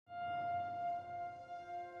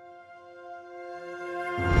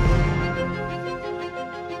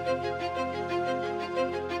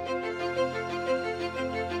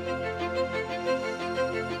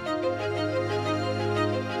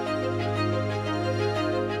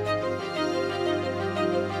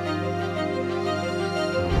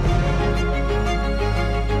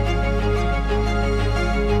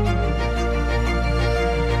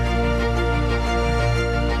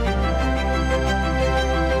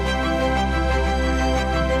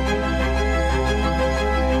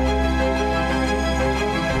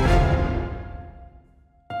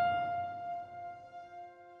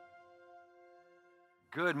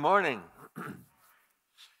morning.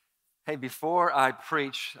 Hey, before I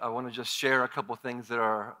preach, I want to just share a couple things that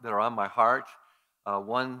are on my heart.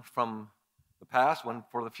 One from the past, one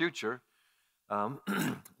for the future.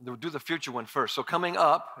 We'll do the future one first. So coming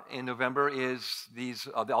up in November is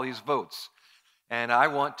all these votes, and I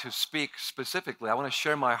want to speak specifically. I want to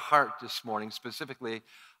share my heart this morning specifically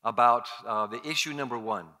about the issue number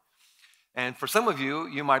one. And for some of you,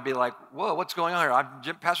 you might be like, whoa, what's going on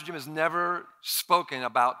here? Pastor Jim has never spoken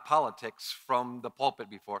about politics from the pulpit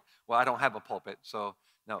before. Well, I don't have a pulpit, so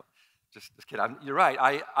no, just kidding. You're right.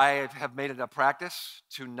 I have made it a practice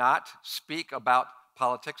to not speak about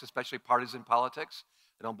politics, especially partisan politics.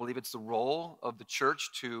 I don't believe it's the role of the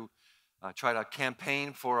church to try to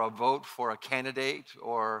campaign for a vote for a candidate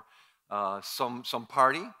or some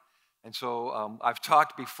party. And so I've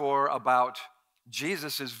talked before about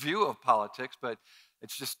Jesus' view of politics, but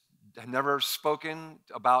it's just I've never spoken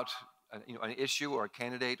about an issue or a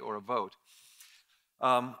candidate or a vote.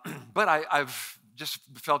 But I've just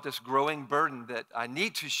felt this growing burden that I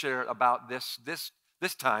need to share about this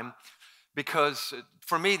time, because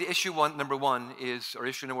for me the issue number one is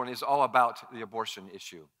all about the abortion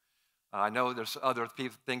issue. I know there's other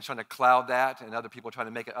things trying to cloud that and other people trying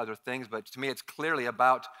to make it other things, but to me it's clearly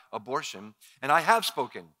about abortion. And I have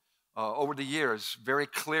spoken over the years very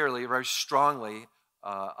clearly, very strongly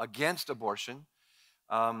against abortion.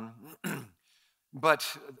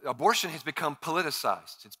 But abortion has become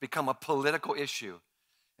politicized. It's become a political issue.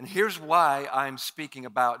 And here's why I'm speaking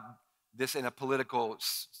about this in a political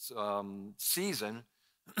season,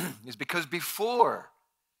 is because before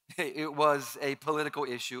it was a political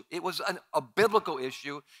issue, it was a biblical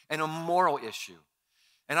issue and a moral issue.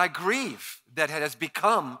 And I grieve that it has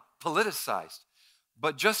become politicized.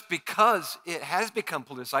 But just because it has become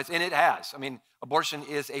politicized, and it has, abortion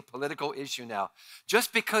is a political issue now.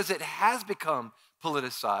 Just because it has become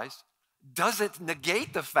politicized doesn't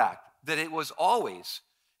negate the fact that it was always,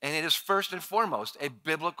 and it is first and foremost, a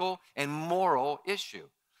biblical and moral issue.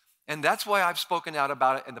 And that's why I've spoken out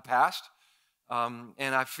about it in the past.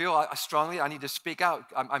 And I feel strongly I need to speak out.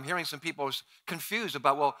 I'm hearing some people confused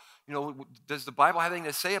about, well, does the Bible have anything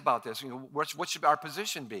to say about this? What should our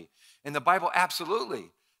position be? And the Bible absolutely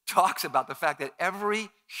talks about the fact that every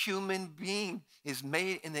human being is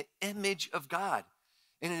made in the image of God.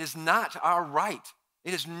 And it is not our right.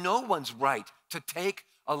 It is no one's right to take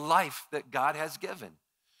a life that God has given.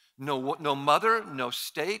 No mother, no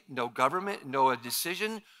state, no government, no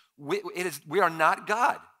decision. We are not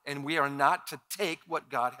God. And we are not to take what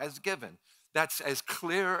God has given. That's as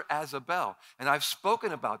clear as a bell. And I've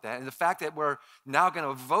spoken about that. And the fact that we're now going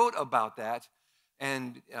to vote about that,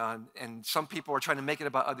 and some people are trying to make it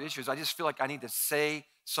about other issues, I just feel like I need to say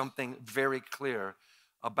something very clear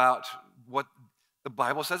about what the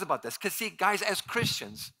Bible says about this. Because see, guys, as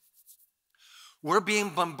Christians, we're being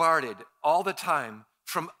bombarded all the time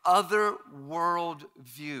from other world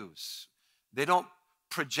views. They don't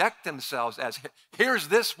project themselves as, here's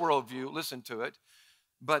this worldview, listen to it.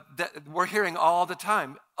 But we're hearing all the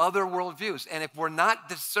time other worldviews. And if we're not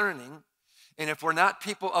discerning, and if we're not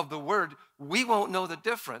people of the word, we won't know the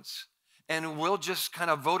difference. And we'll just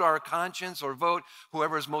kind of vote our conscience, or vote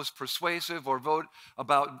whoever is most persuasive, or vote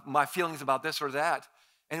about my feelings about this or that.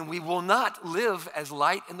 And we will not live as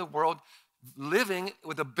light in the world, living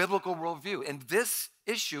with a biblical worldview. And this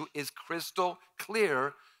issue is crystal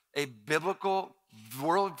clear. A biblical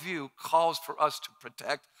worldview calls for us to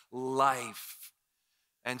protect life.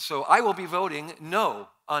 And so I will be voting no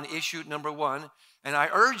on issue number one. And I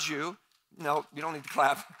urge you, no, you don't need to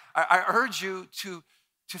clap. I urge you to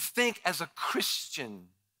think as a Christian.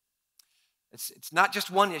 It's not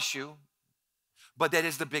just one issue, but that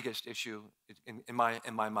is the biggest issue in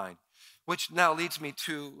my mind. Which now leads me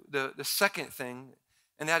to the second thing,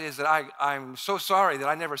 and that is that I'm so sorry that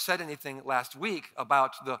I never said anything last week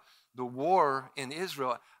about the war in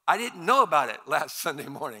Israel. I didn't know about it last Sunday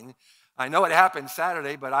morning. I know it happened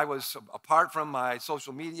Saturday, but I was apart from my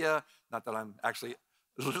social media. Not that I'm actually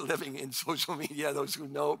living in social media. Those who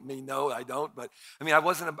know me know I don't. But I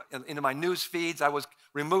wasn't into my news feeds. I was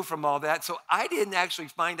removed from all that. So I didn't actually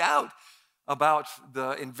find out about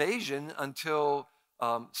the invasion until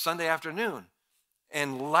Sunday afternoon.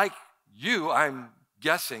 And like you, I'm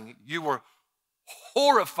guessing you were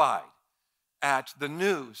horrified at the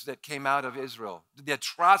news that came out of Israel, the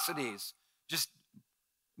atrocities, just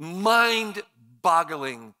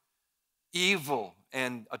mind-boggling evil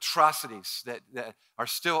and atrocities that are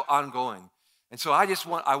still ongoing. And so I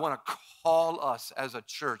want to call us as a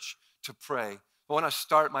church to pray. I want to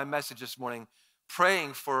start my message this morning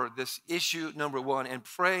praying for this issue number one, and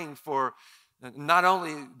praying for not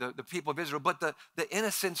only the people of Israel, but the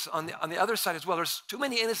innocents on the other side as well. There's too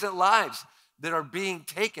many innocent lives that are being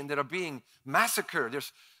taken, that are being massacred.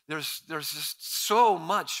 There's just so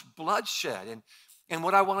much bloodshed. And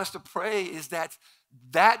what I want us to pray is that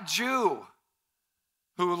Jew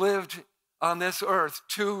who lived on this earth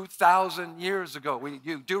 2,000 years ago,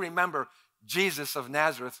 you do remember Jesus of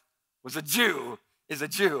Nazareth was a Jew, is a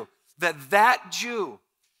Jew, that Jew,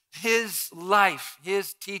 his life,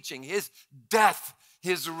 his teaching, his death,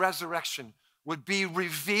 his resurrection would be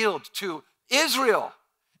revealed to Israel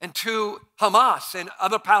and to Hamas and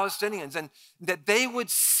other Palestinians, and that they would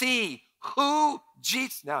see who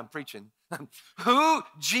Jesus, now I'm preaching, who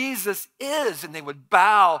Jesus is, and they would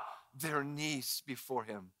bow their knees before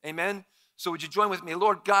him. Amen? So would you join with me?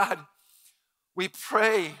 Lord God, we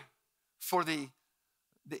pray for the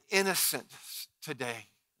innocent today,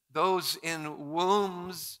 those in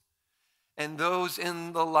wombs and those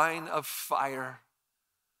in the line of fire,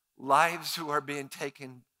 lives who are being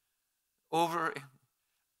taken over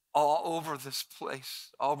all over this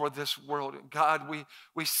place, all over this world. God,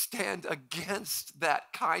 we stand against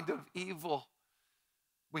that kind of evil.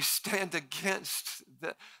 We stand against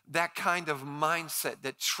that kind of mindset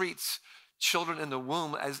that treats children in the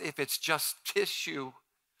womb as if it's just tissue.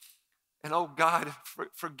 And oh God,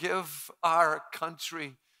 forgive our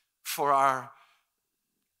country for our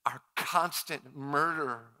constant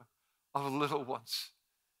murder of little ones,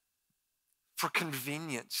 for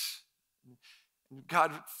convenience.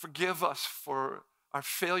 God, forgive us for our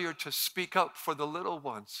failure to speak up for the little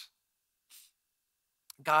ones.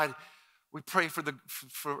 God, we pray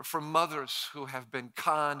for mothers who have been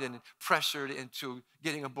conned and pressured into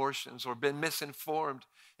getting abortions or been misinformed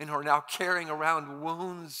and who are now carrying around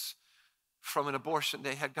wounds from an abortion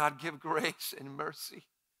they had. God, give grace and mercy.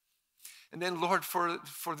 And then, Lord, for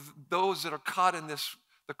those that are caught in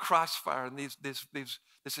the crossfire and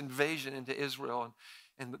this invasion into Israel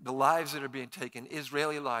and the lives that are being taken,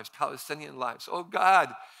 Israeli lives, Palestinian lives. Oh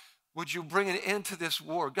God, would you bring an end to this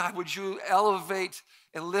war? God, would you elevate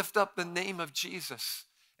and lift up the name of Jesus?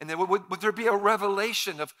 And then would there be a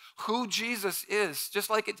revelation of who Jesus is, just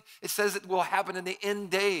like it says it will happen in the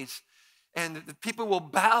end days. And the people will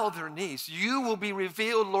bow their knees. You will be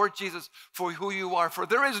revealed, Lord Jesus, for who you are. For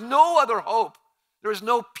there is no other hope. There is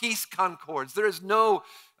no peace concords. There is no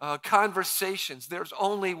conversations. There's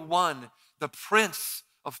only one, the Prince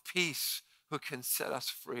of Peace, who can set us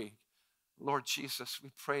free. Lord Jesus,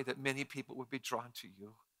 we pray that many people would be drawn to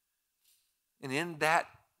you. And in that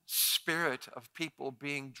spirit of people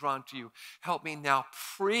being drawn to you, help me now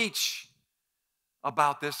preach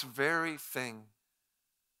about this very thing.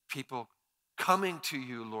 People coming to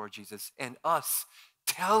you, Lord Jesus, and us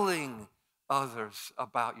telling others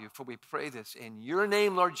about you. For we pray this in your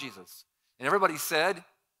name, Lord Jesus. And everybody said,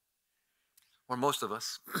 or most of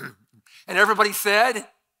us, and everybody said,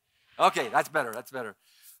 okay, that's better.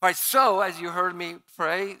 All right, so as you heard me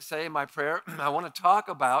say my prayer, I want to talk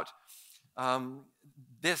about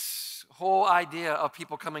this whole idea of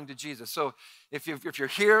people coming to Jesus. So if you're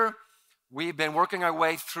here, we've been working our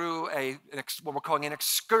way through what we're calling an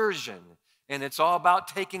excursion, and it's all about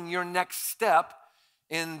taking your next step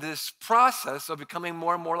in this process of becoming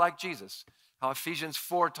more and more like Jesus. How Ephesians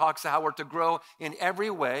 4 talks about how we're to grow in every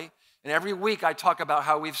way, and every week I talk about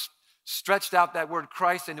how we've stretched out that word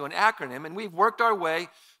Christ into an acronym, and we've worked our way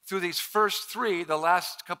through these first three the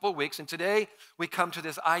last couple of weeks, and today we come to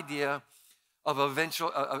this idea of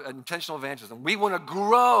intentional evangelism. We want to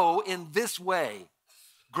grow in this way,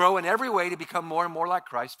 grow in every way to become more and more like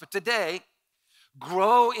Christ. But today,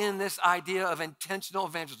 grow in this idea of intentional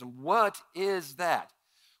evangelism. What is that?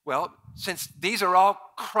 Well, since these are all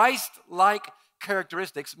Christ-like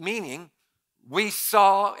characteristics, meaning we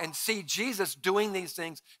saw and see Jesus doing these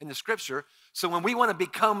things in the scripture. So when we want to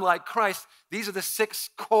become like Christ, these are the six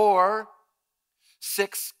core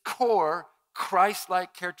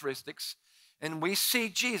Christ-like characteristics. And we see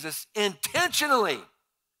Jesus intentionally,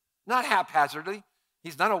 not haphazardly.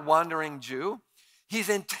 He's not a wandering Jew. He's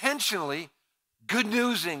intentionally good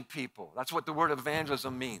newsing people. That's what the word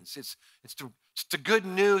evangelism means. It's to good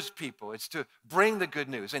news people. It's to bring the good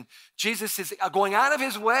news. And Jesus is going out of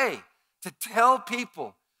his way to tell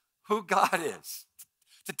people who God is,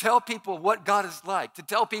 to tell people what God is like, to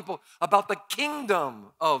tell people about the kingdom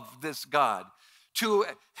of this God, to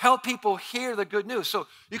help people hear the good news. So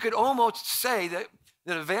you could almost say that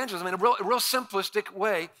evangelism, in a real simplistic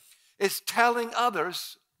way, is telling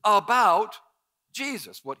others about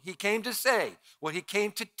Jesus, what he came to say, what he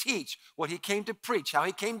came to teach, what he came to preach, how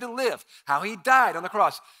he came to live, how he died on the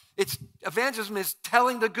cross. Evangelism is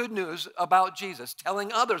telling the good news about Jesus,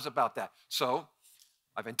 telling others about that. So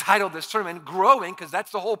I've entitled this sermon Growing, because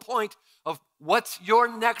that's the whole point of what's your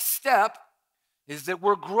next step, is that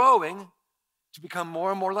we're growing to become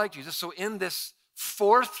more and more like Jesus. So in this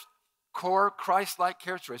fourth core Christ-like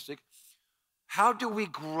characteristic, how do we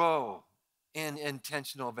grow in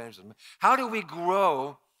intentional evangelism? How do we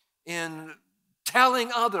grow in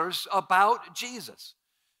telling others about Jesus?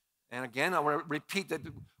 And again, I want to repeat that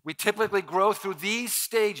we typically grow through these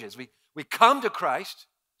stages. We come to Christ,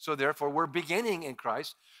 so therefore we're beginning in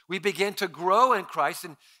Christ. We begin to grow in Christ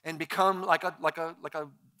and become like a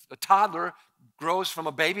toddler grows from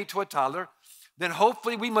a baby to a toddler. Then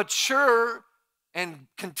hopefully we mature and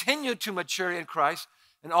continue to mature in Christ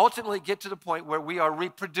and ultimately get to the point where we are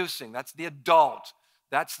reproducing. That's the adult.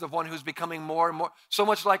 That's the one who's becoming more and more, so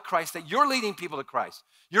much like Christ that you're leading people to Christ.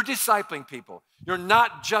 You're discipling people. You're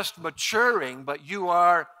not just maturing, but you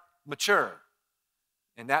are mature.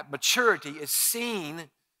 And that maturity is seen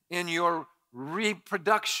in your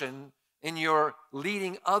reproduction, in your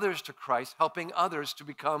leading others to Christ, helping others to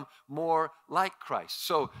become more like Christ.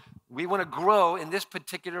 So we want to grow in this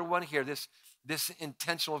particular one here, this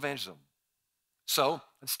intentional evangelism. So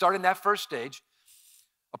let's start in that first stage.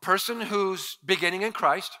 A person who's beginning in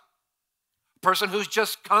Christ, a person who's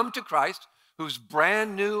just come to Christ, who's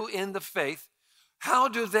brand new in the faith, how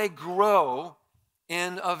do they grow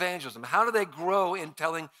in evangelism? How do they grow in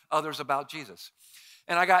telling others about Jesus?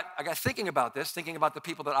 And I got thinking about this, thinking about the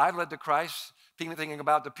people that I've led to Christ, thinking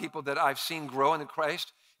about the people that I've seen grow in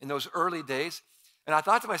Christ in those early days. And I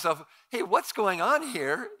thought to myself, hey, what's going on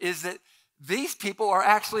here is that these people are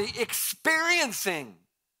actually experiencing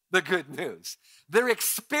the good news. They're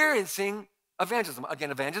experiencing evangelism.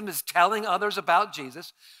 Again, evangelism is telling others about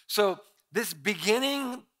Jesus. So this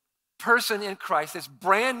beginning person in Christ, this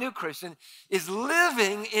brand new Christian, is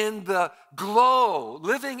living in the glow,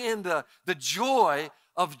 living in the joy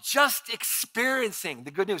of just experiencing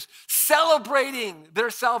the good news, celebrating their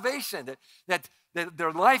salvation, that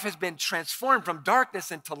their life has been transformed from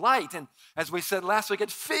darkness into light. And as we said last week,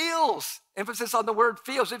 it feels, emphasis on the word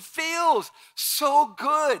feels, it feels so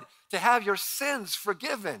good to have your sins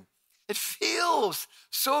forgiven. It feels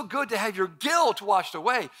so good to have your guilt washed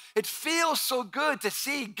away. It feels so good to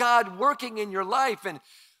see God working in your life and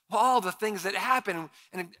all the things that happen.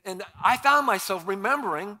 And I found myself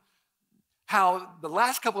remembering how the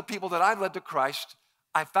last couple of people that I've led to Christ,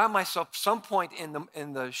 I found myself some point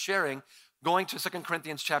in the sharing going to 2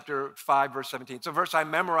 Corinthians chapter 5, verse 17. It's a verse I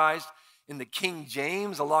memorized in the King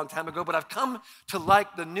James a long time ago, but I've come to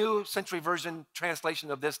like the New Century Version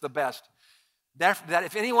translation of this the best. That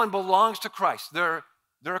if anyone belongs to Christ, they're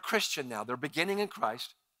a Christian now, they're beginning in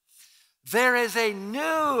Christ, there is a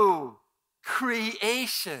new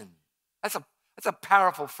creation. That's a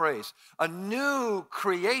powerful phrase. A new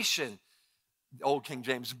creation. The old King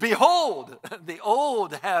James, behold, the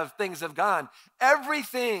old things have gone.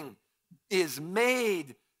 Everything is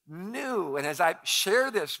made new. And as I share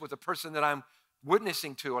this with the person that I'm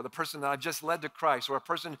witnessing to, or the person that I've just led to Christ, or a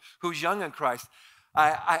person who's young in Christ,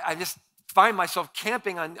 I just find myself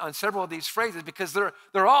camping on several of these phrases because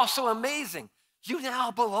they're all so amazing. You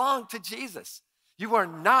now belong to Jesus. You are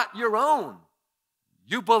not your own.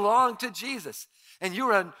 You belong to Jesus. And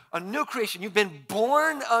you're a new creation. You've been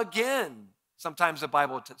born again. Sometimes the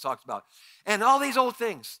Bible talks about. And all these old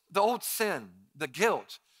things, the old sin, the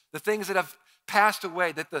guilt, the things that have passed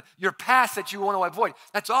away, your past that you want to avoid,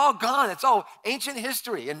 that's all gone. It's all ancient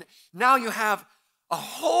history. And now you have a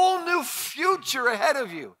whole new future ahead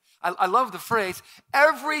of you. I love the phrase,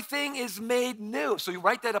 everything is made new. So you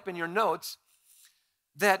write that up in your notes,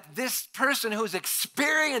 that this person who's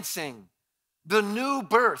experiencing the new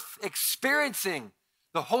birth, experiencing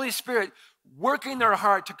the Holy Spirit working their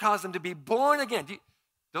heart to cause them to be born again.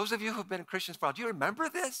 Those of you who've been Christians for a while, do you remember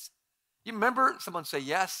this? You remember? Someone say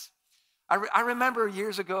yes. I remember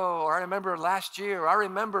years ago, or I remember last year, or I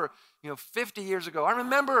remember 50 years ago. I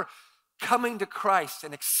remember coming to Christ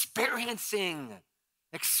and experiencing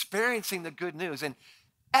the good news. And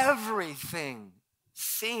everything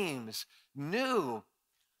seems new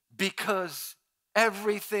because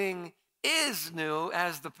everything is new,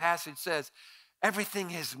 as the passage says.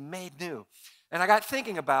 Everything is made new. And I got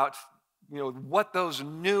thinking about, what those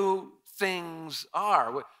new things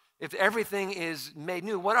are. If everything is made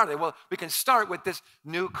new, what are they? Well, we can start with this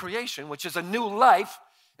new creation, which is a new life,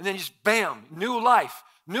 and then just bam, new life,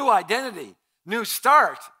 new identity, new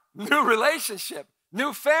start, new relationship,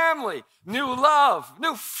 new family, new love,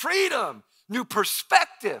 new freedom, new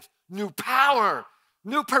perspective, new power,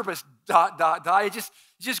 new purpose, ... It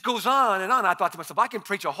just goes on and on. I thought to myself, I can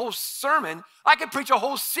preach a whole sermon, I can preach a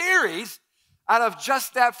whole series out of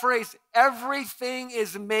just that phrase, everything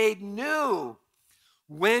is made new.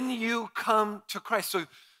 when you come to Christ.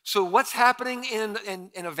 So what's happening in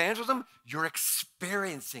evangelism? You're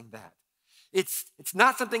experiencing that. It's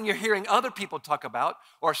not something you're hearing other people talk about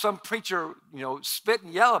or some preacher, spit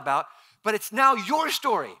and yell about, but it's now your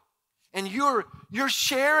story. And you're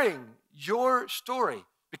sharing your story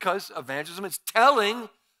because evangelism is telling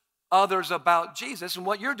others about Jesus, and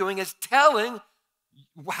what you're doing is telling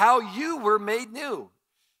how you were made new,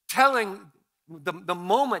 telling the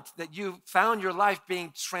moment that you found your life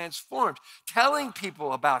being transformed, telling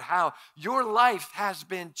people about how your life has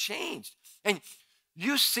been changed. And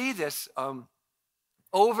you see this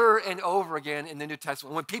over and over again in the New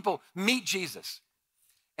Testament. When people meet Jesus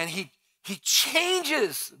and he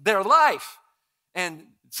changes their life, and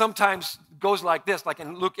sometimes goes like this, like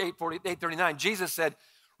in Luke 8:39, Jesus said,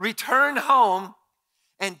 return home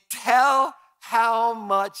and tell how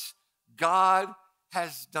much God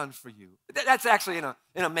has done for you. That's actually an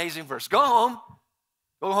amazing verse. Go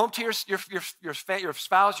home to your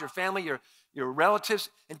spouse, your family, your relatives,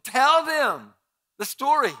 and tell them the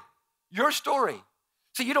story, your story.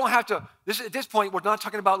 So you don't have to, at this point, we're not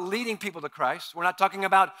talking about leading people to Christ. We're not talking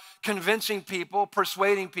about convincing people,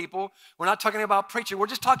 persuading people. We're not talking about preaching. We're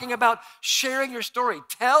just talking about sharing your story.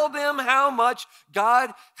 Tell them how much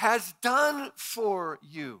God has done for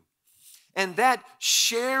you. And that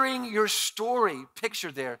sharing your story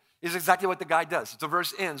picture there is exactly what the guy does. The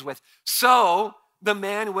verse ends with, so the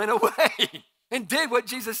man went away and did what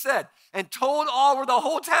Jesus said and told all over the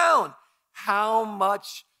whole town how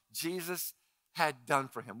much Jesus had done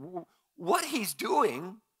for him. What he's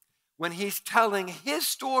doing when he's telling his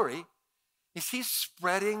story is he's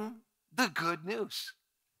spreading the good news.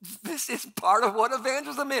 This is part of what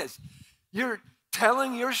evangelism is. You're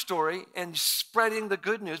telling your story and spreading the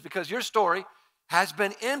good news because your story has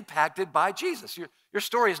been impacted by Jesus. Your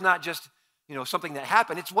story is not just, something that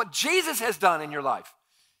happened. It's what Jesus has done in your life.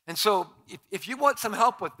 And so if you want some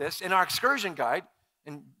help with this, in our excursion guide,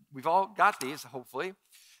 and we've all got these, hopefully,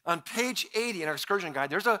 on page 80 in our excursion guide,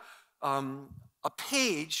 there's a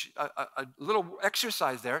page, a little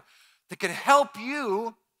exercise there that can help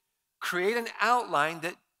you create an outline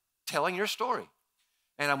that telling your story.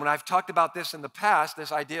 And when I've talked about this in the past,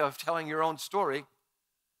 this idea of telling your own story,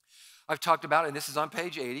 I've talked about, and this is on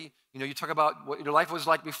page 80, you talk about what your life was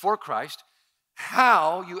like before Christ,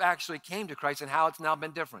 how you actually came to Christ, and how it's now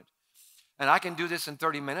been different. And I can do this in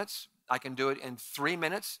 30 minutes. I can do it in 3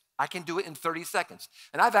 minutes. I can do it in 30 seconds.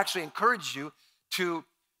 And I've actually encouraged you to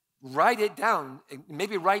write it down,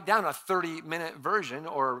 maybe write down a 30-minute version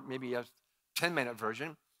or maybe a 10-minute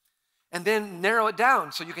version, and then narrow it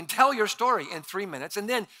down so you can tell your story in 3 minutes. And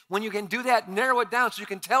then when you can do that, narrow it down so you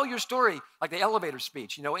can tell your story like the elevator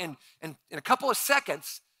speech, in a couple of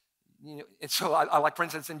seconds. And so I like, for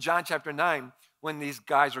instance, in John chapter 9, when these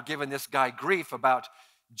guys were giving this guy grief about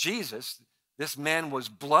Jesus, this man was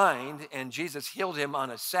blind and Jesus healed him on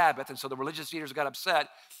a Sabbath. And so the religious leaders got upset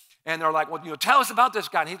and they're like, well, tell us about this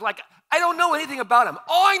guy. And he's like, I don't know anything about him.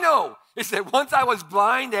 All I know is that once I was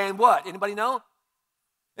blind and what? Anybody know?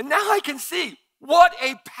 And now I can see. What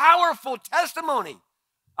a powerful testimony.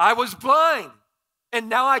 I was blind and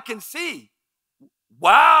now I can see.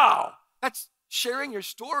 Wow. That's sharing your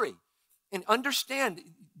story. And understand,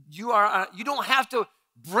 you don't have to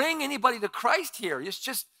bring anybody to Christ here. It's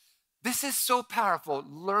just, this is so powerful,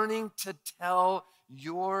 learning to tell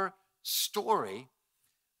your story.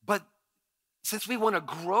 But since we want to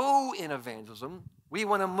grow in evangelism, we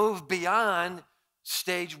want to move beyond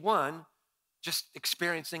stage 1, just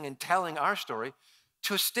experiencing and telling our story,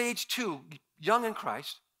 to stage 2, young in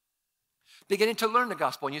Christ, beginning to learn the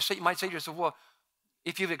gospel. And you might say to yourself, well,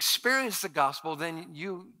 if you've experienced the gospel, then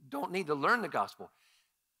you don't need to learn the gospel.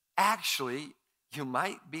 Actually, you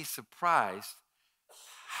might be surprised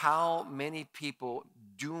how many people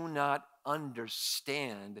do not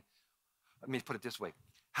understand. Let me put it this way.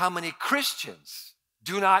 How many Christians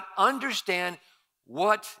do not understand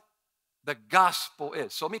what the gospel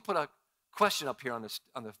is? So let me put a question up here on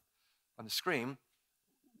the screen.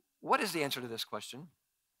 What is the answer to this question?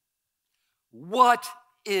 What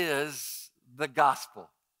is the gospel?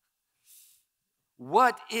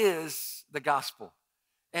 What is the gospel?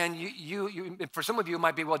 And you for some of you, it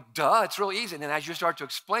might be, well, duh, it's real easy. And then as you start to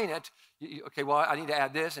explain it, okay, well, I need to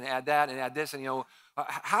add this and add that and add this. And,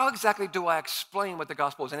 how exactly do I explain what the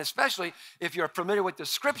gospel is? And especially if you're familiar with the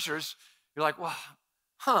scriptures, you're like, well,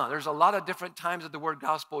 there's a lot of different times that the word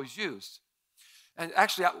gospel is used. And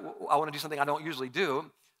actually, I want to do something I don't usually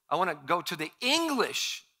do. I want to go to the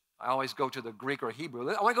English. I always go to the Greek or Hebrew.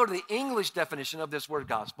 I want to go to the English definition of this word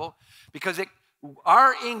gospel because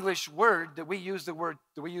our English word that we use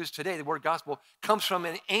today, the word gospel, comes from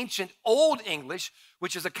an ancient Old English,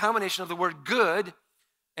 which is a combination of the word good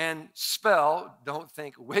and spell, don't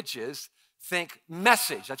think witches, think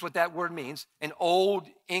message. That's what that word means in Old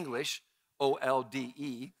English,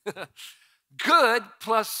 O-L-D-E. Good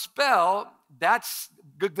plus spell, that's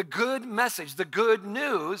good, the good message, the good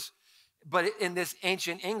news. But in this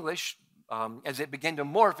ancient English, as it began to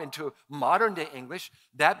morph into modern day English,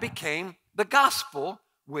 that became the gospel,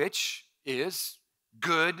 which is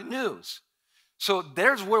good news. So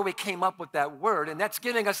there's where we came up with that word, and that's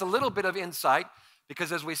giving us a little bit of insight,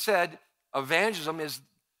 because as we said, evangelism is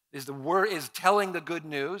the word, is telling the good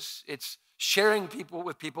news. It's sharing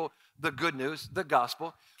with people the good news, the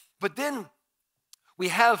gospel. But then we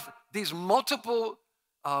have these multiple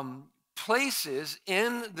places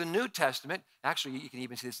in the New Testament, actually you can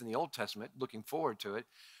even see this in the Old Testament, looking forward to it,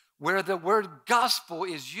 where the word gospel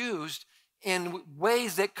is used in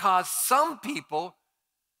ways that cause some people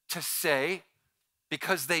to say,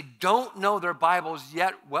 because they don't know their Bibles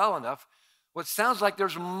yet well enough, what sounds like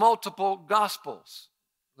there's multiple gospels.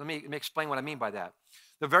 Let me explain what I mean by that.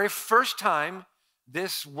 The very first time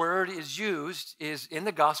this word is used is in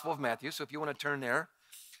the Gospel of Matthew. So if you want to turn there,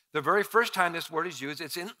 the very first time this word is used,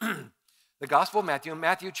 it's in the Gospel of Matthew,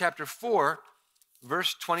 Matthew chapter 4,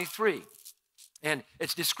 verse 23. And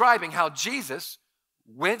it's describing how Jesus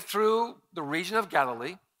went through the region of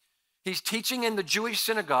Galilee. He's teaching in the Jewish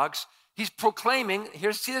synagogues. He's proclaiming,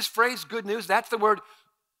 see this phrase, good news? That's the word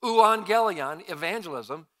euangelion,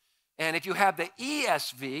 evangelism. And if you have the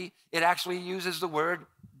ESV, it actually uses the word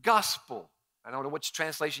gospel. I don't know which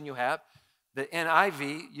translation you have. The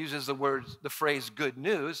NIV uses the phrase good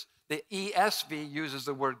news. The ESV uses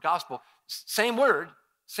the word gospel. Same word,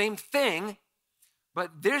 same thing, but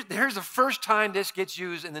there's the first time this gets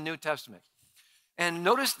used in the New Testament. And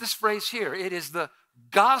notice this phrase here. It is the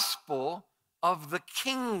gospel of the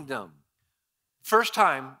kingdom. First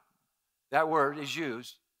time that word is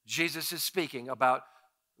used, Jesus is speaking about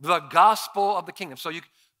the gospel of the kingdom. So you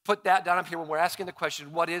put that down up here when we're asking the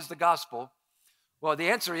question, what is the gospel? Well, the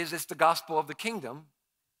answer is it's the gospel of the kingdom,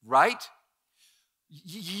 right?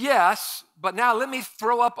 Yes, but now let me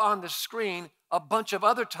throw up on the screen a bunch of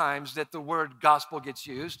other times that the word gospel gets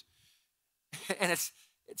used. And it's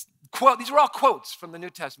quote, these are all quotes from the New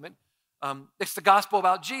Testament. It's the gospel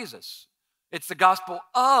about Jesus. It's the gospel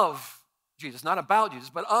of Jesus, not about Jesus,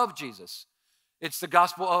 but of Jesus. It's the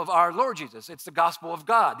gospel of our Lord Jesus. It's the gospel of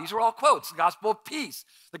God. These are all quotes. The gospel of peace,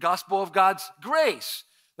 the gospel of God's grace,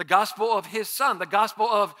 the gospel of his son, the gospel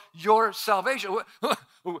of your salvation.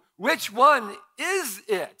 Which one is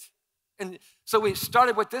it? And so we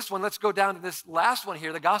started with this one. Let's go down to this last one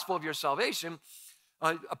here, the gospel of your salvation.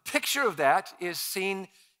 A picture of that is seen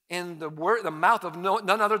in the mouth of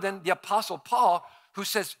none other than the Apostle Paul, who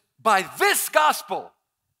says, by this gospel,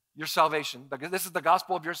 your salvation, this is the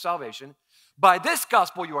gospel of your salvation. By this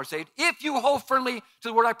gospel you are saved, if you hold firmly to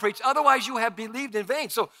the word I preach. Otherwise you have believed in vain.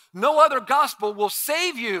 So no other gospel will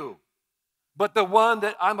save you but the one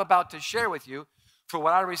that I'm about to share with you. For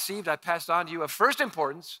what I received, I passed on to you of first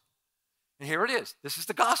importance. And here it is. This is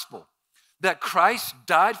the gospel. That Christ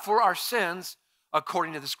died for our sins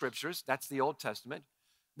according to the scriptures. That's the Old Testament.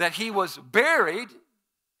 That he was buried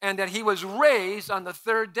and that he was raised on the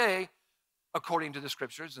third day according to the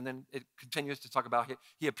scriptures. And then it continues to talk about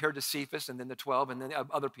he appeared to Cephas and then the 12 and then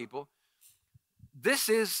other people. This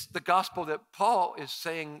is the gospel that Paul is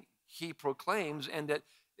saying he proclaims, and that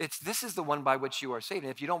this is the one by which you are saved.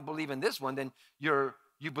 And if you don't believe in this one, then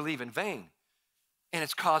you believe in vain. And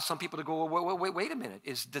it's caused some people to go, wait a minute.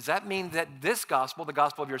 Does that mean that this gospel, the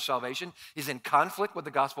gospel of your salvation, is in conflict with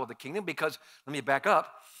the gospel of the kingdom? Because, let me back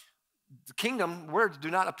up, the kingdom words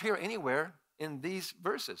do not appear anywhere in these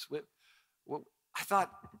verses. Well, I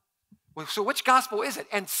thought, so which gospel is it?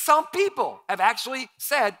 And some people have actually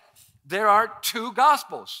said there are two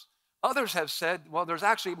gospels. Others have said, well, there's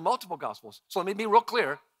actually multiple gospels. So let me be real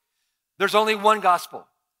clear. There's only one gospel.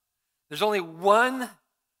 There's only one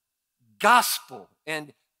gospel,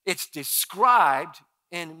 and it's described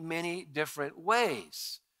in many different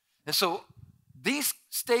ways. And so these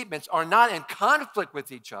statements are not in conflict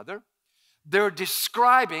with each other. They're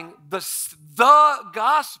describing the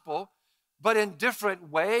gospel, but in different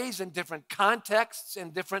ways, in different contexts, in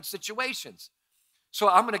different situations. So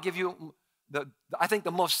I'm going to give you, I think,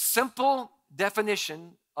 the most simple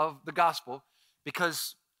definition of the gospel,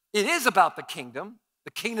 because it is about the kingdom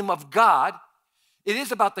of God. It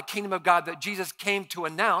is about the kingdom of God that Jesus came to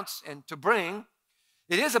announce and to bring.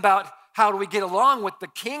 It is about how do we get along with the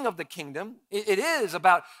king of the kingdom. It is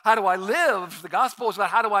about how do I live. The gospel is about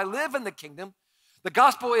how do I live in the kingdom. The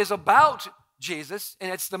gospel is about Jesus,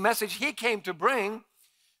 and it's the message he came to bring,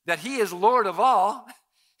 that he is Lord of all.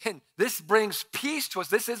 And this brings peace to us.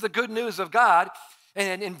 This is the good news of God,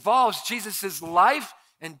 and it involves Jesus' life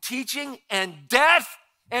and teaching and death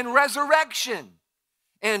and resurrection.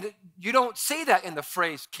 And you don't see that in the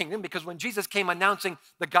phrase kingdom, because when Jesus came announcing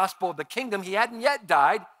the gospel of the kingdom, he hadn't yet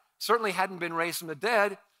died, certainly hadn't been raised from the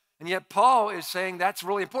dead. And yet Paul is saying that's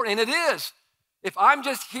really important. And it is. If I'm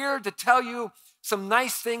just here to tell you some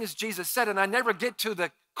nice things Jesus said, and I never get to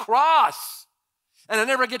the cross, and I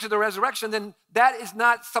never get to the resurrection, then that is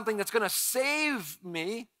not something that's going to save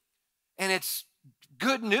me. And it's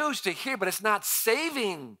good news to hear, but it's not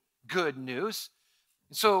saving good news.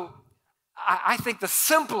 So I think the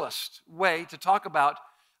simplest way to talk about,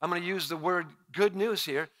 I'm going to use the word good news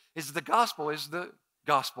here, is the gospel.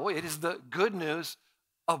 It is the good news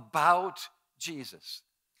about Jesus.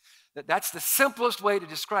 That's the simplest way to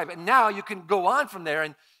describe it. And now you can go on from there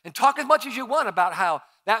and talk as much as you want about how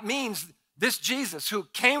that means this Jesus who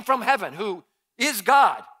came from heaven, who is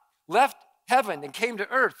God, left heaven and came to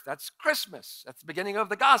earth. That's Christmas. That's the beginning of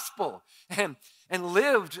the gospel. And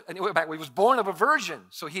lived, and he was born of a virgin.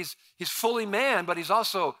 So he's fully man, but he's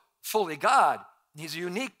also fully God. He's a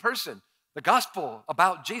unique person. The gospel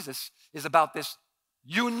about Jesus is about this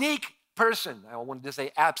unique person. I wanted to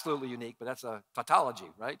say absolutely unique, but that's a tautology,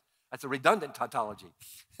 right? That's a redundant tautology.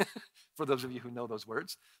 For those of you who know those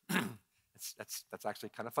words, that's actually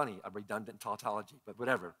kind of funny, a redundant tautology, but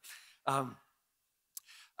whatever.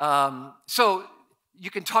 So you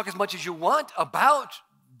can talk as much as you want about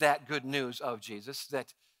that good news of Jesus,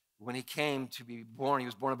 that when he came to be born, he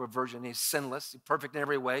was born of a virgin, he's sinless, perfect in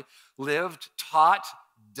every way, lived, taught,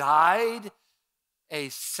 died a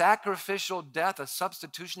sacrificial death, a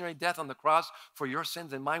substitutionary death on the cross for your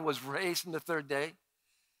sins and mine, was raised on the third day.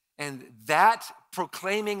 And that,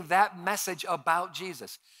 proclaiming that message about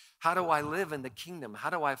Jesus. How do I live in the kingdom?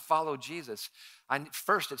 How do I follow Jesus?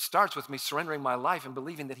 First, it starts with me surrendering my life and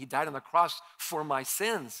believing that he died on the cross for my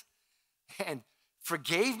sins and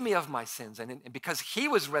forgave me of my sins. And because he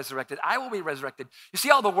was resurrected, I will be resurrected. You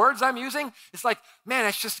see all the words I'm using? It's like, man,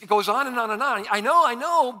 it goes on and on and on. I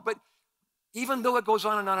know, but even though it goes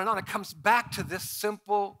on and on and on, it comes back to this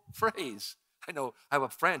simple phrase. I know I have a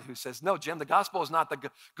friend who says, no, Jim, the gospel is not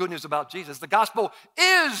the good news about Jesus. The gospel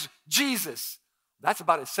is Jesus. That's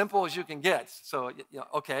about as simple as you can get. So,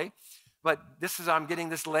 okay. But I'm getting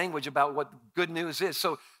this language about what good news is.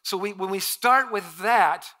 So when we start with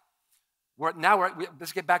that,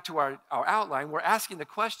 let's get back to our outline. We're asking the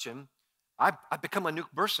question, I've become a new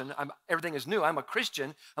person. Everything is new. I'm a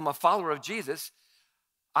Christian. I'm a follower of Jesus.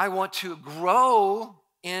 I want to grow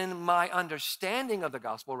in my understanding of the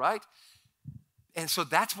gospel, right? And so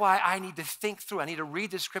that's why I need to think through. I need to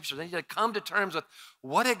read the scriptures. I need to come to terms with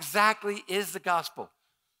what exactly is the gospel.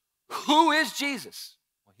 Who is Jesus?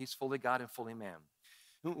 Well, he's fully God and fully man.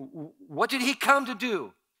 What did he come to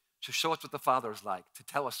do? To show us what the Father is like, to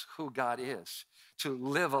tell us who God is, to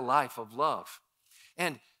live a life of love.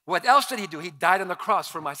 And what else did he do? He died on the cross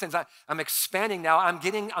for my sins. I'm expanding now.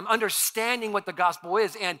 I'm understanding what the gospel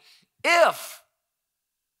is. And if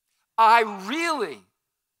I really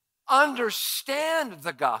understand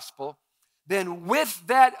the gospel, then with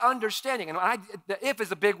that understanding, and the if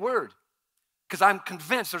is a big word, because I'm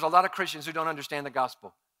convinced there's a lot of Christians who don't understand the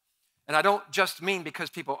gospel. And I don't just mean because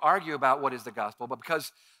people argue about what is the gospel, but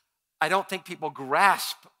because I don't think people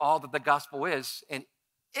grasp all that the gospel is. And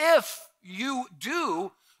if you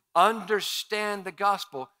do understand the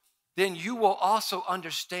gospel, then you will also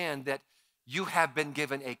understand that you have been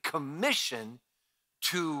given a commission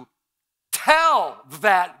to tell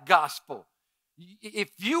that gospel. If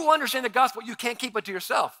you understand the gospel, you can't keep it to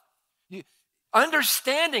yourself.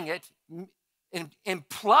 Understanding it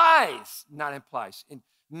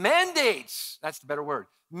mandates, that's the better word,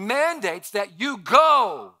 mandates that you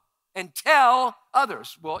go and tell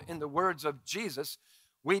others. Well, in the words of Jesus,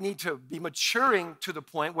 we need to be maturing to the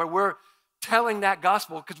point where we're telling that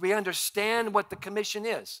gospel because we understand what the commission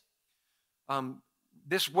is.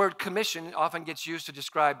 This word commission often gets used to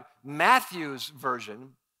describe Matthew's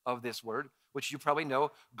version of this word, which you probably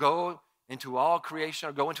know, go into all creation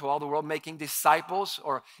or go into all the world making disciples,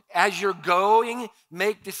 or as you're going,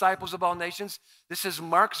 make disciples of all nations. This is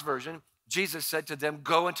Mark's version. Jesus said to them,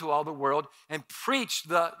 go into all the world and preach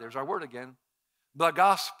there's our word again, the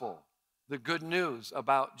gospel, the good news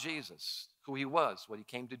about Jesus, who he was, what he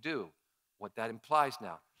came to do, what that implies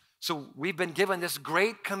now. So we've been given this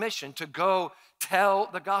great commission to go tell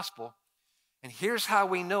the gospel. And here's how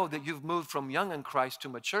we know that you've moved from young in Christ to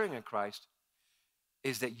maturing in Christ,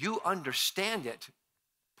 is that you understand it,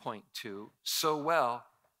 point two, so well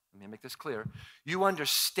Let me make this clear. You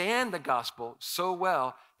understand the gospel so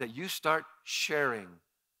well that you start sharing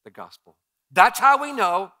the gospel. That's how we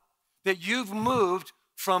know that you've moved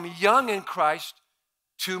from young in Christ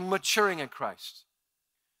to maturing in Christ.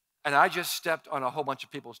 And I just stepped on a whole bunch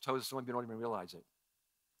of people's toes. Some of you don't even realize it.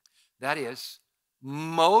 That is,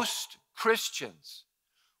 most Christians,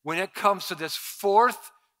 when it comes to this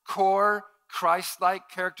fourth core Christ-like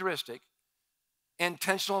characteristic,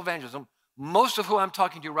 intentional evangelism, most of who I'm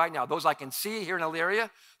talking to right now, those I can see here in Elyria,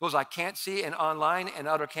 those I can't see and online and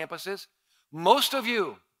other campuses, most of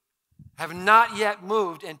you have not yet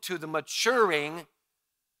moved into the maturing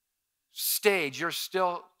stage. You're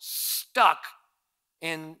still stuck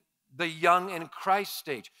in the young in Christ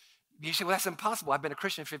stage. You say, well, that's impossible. I've been a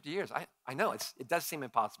Christian 50 years. I know, it does seem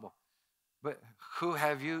impossible. But who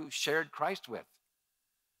have you shared Christ with?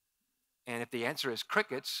 And if the answer is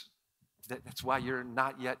crickets, that's why you're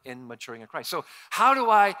not yet in maturing in Christ. So how do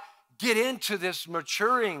I get into this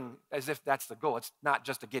maturing, as if that's the goal? It's not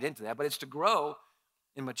just to get into that, but it's to grow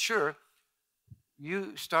and mature.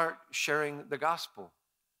 You start sharing the gospel.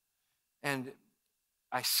 And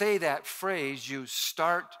I say that phrase, you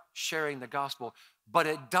start sharing the gospel, but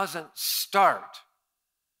it doesn't start.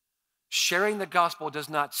 Sharing the gospel does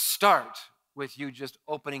not start with you just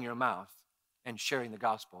opening your mouth and sharing the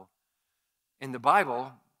gospel. In the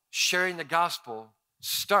Bible, sharing the gospel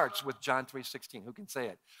starts with John 3:16. Who can say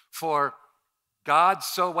it? For God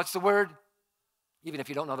so, what's the word? Even if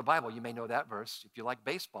you don't know the Bible, you may know that verse. If you like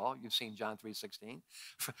baseball, you've seen John 3:16.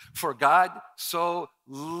 For God so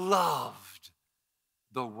loved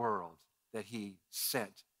the world that he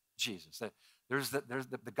sent Jesus.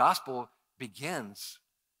 The gospel begins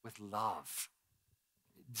with love.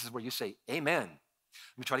 This is where you say, amen.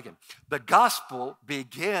 Let me try it again. The gospel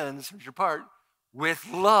begins, here's your part, with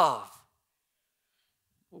love.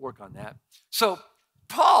 We'll work on that. So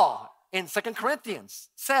Paul in 2 Corinthians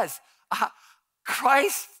says,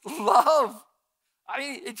 Christ's love,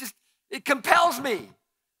 it compels me.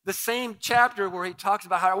 The same chapter where he talks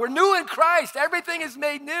about how we're new in Christ, everything is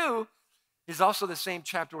made new, is also the same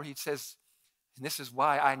chapter where he says, and this is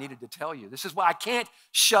why I needed to tell you. This is why I can't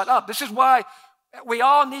shut up. This is why we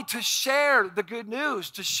all need to share the good news,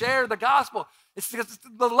 to share the gospel. It's because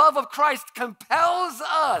the love of Christ compels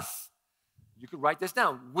us. You could write this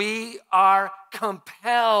down. We are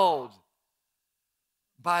compelled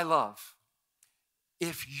by love.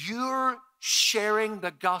 If your sharing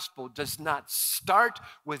the gospel does not start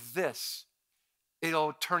with this,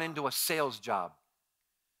 it'll turn into a sales job.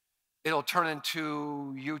 It'll turn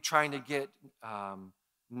into you trying to get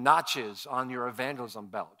notches on your evangelism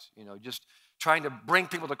belt, just trying to bring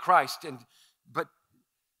people to Christ. But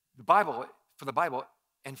the Bible,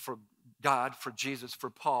 and for God, for Jesus, for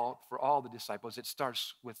Paul, for all the disciples, it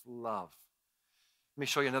starts with love. Let me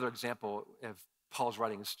show you another example of Paul's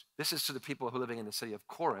writings. This is to the people who are living in the city of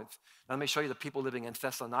Corinth. Now let me show you the people living in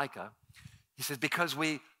Thessalonica. He says, because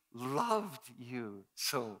we loved you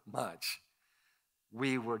so much,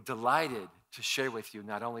 we were delighted to share with you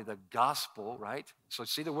not only the gospel, right? So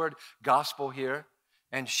see the word gospel here,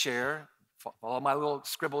 and share. Follow my little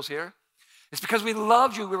scribbles here. It's because we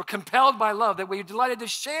loved you, we were compelled by love, that we were delighted to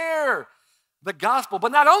share the gospel.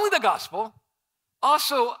 But not only the gospel,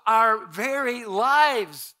 also our very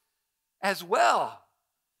lives as well.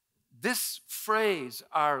 This phrase,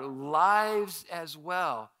 our lives as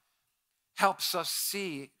well, helps us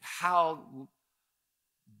see how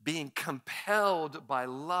being compelled by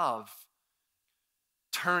love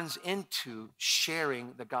turns into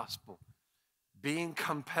sharing the gospel. Being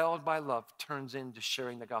compelled by love turns into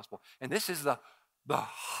sharing the gospel. And this is the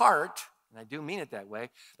heart, and I do mean it that way,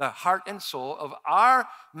 the heart and soul of our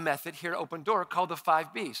method here at Open Door called the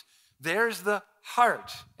 5 Bs. There's the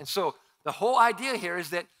heart. And so the whole idea here is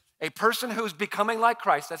that a person who's becoming like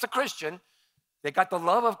Christ, that's a Christian, they got the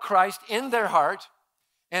love of Christ in their heart,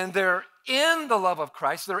 and they're in the love of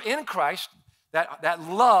Christ, they're in Christ. That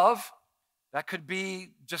love, that could be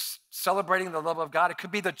just celebrating the love of God. It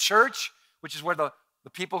could be the church, which is where the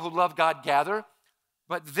people who love God gather.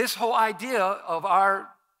 But this whole idea of our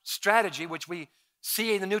strategy, which we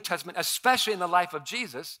see in the New Testament, especially in the life of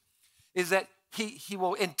Jesus, is that he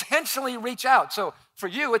will intentionally reach out. So for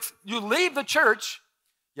you, it's you leave the church.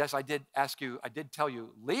 Yes, I did tell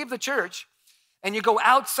you, leave the church, and you go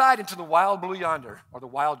outside into the wild blue yonder, or the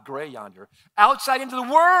wild gray yonder, outside into the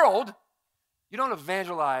world. You don't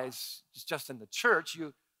evangelize just in the church.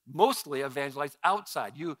 You mostly evangelize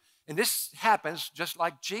outside. And this happens just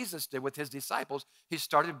like Jesus did with his disciples. He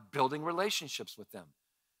started building relationships with them.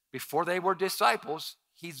 Before they were disciples,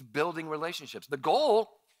 he's building relationships. The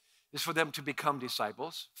goal is for them to become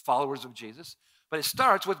disciples, followers of Jesus. But it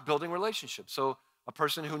starts with building relationships. So a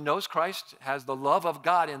person who knows Christ has the love of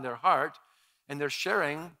God in their heart, and they're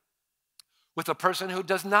sharing with a person who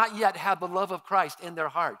does not yet have the love of Christ in their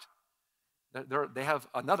heart. They have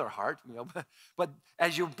another heart, but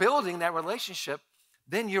as you're building that relationship,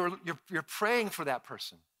 then you're praying for that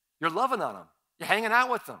person. You're loving on them. You're hanging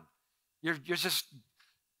out with them. You're just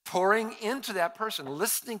pouring into that person,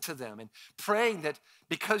 listening to them, and praying that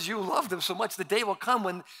because you love them so much, the day will come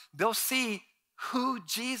when they'll see who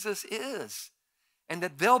Jesus is and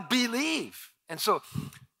that they'll believe. And so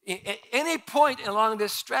at any point along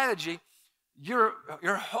this strategy, you're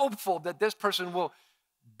hopeful that this person will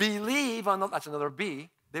believe on that's another B,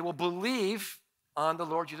 they will believe on the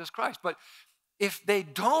Lord Jesus Christ. But if they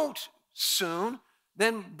don't soon,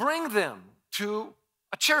 then bring them to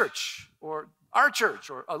a church or our church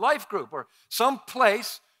or a life group or some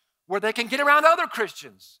place where they can get around other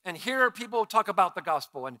Christians and hear people talk about the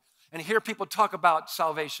gospel and hear people talk about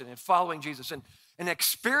salvation and following Jesus and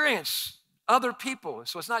experience other people.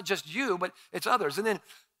 So it's not just you, but it's others. And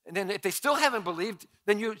then if they still haven't believed,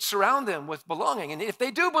 then you surround them with belonging. And if they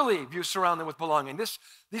do believe, you surround them with belonging.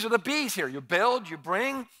 These are the B's here. You build, you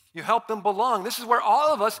bring, you help them belong. This is where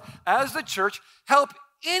all of us as the church help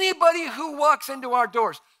anybody who walks into our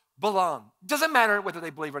doors belong. Doesn't matter whether they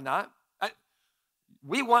believe or not.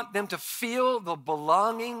 We want them to feel the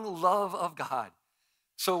belonging love of God.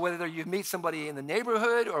 So whether you meet somebody in the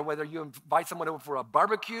neighborhood or whether you invite someone over for a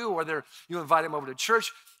barbecue or whether you invite them over to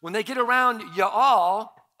church, when they get around you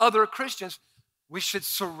all, other Christians, we should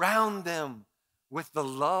surround them with the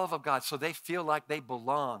love of God so they feel like they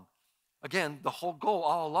belong. Again, the whole goal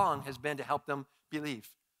all along has been to help them believe.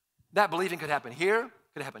 That believing could happen here,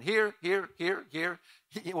 could happen here, here, here, here.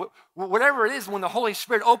 Whatever it is, when the Holy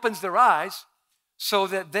Spirit opens their eyes so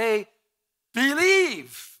that they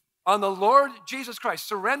believe on the Lord Jesus Christ,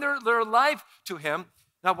 surrender their life to him.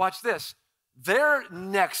 Now watch this. Their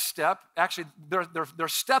next step, actually their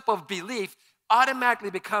step of belief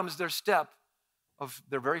automatically becomes their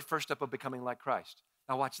very first step of becoming like Christ.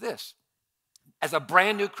 Now watch this. As a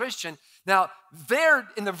brand new Christian, now they're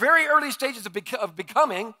in the very early stages of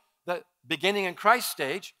becoming, the beginning in Christ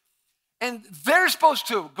stage, and they're supposed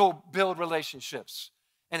to go build relationships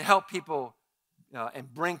and help people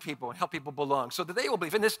and bring people and help people belong so that they will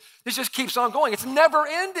believe. And this just keeps on going. It's never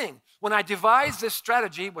ending. When I devised this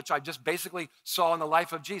strategy, which I just basically saw in the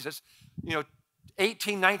life of Jesus,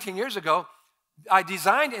 18, 19 years ago, I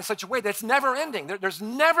designed it in such a way that it's never ending. There's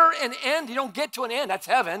never an end. You don't get to an end. That's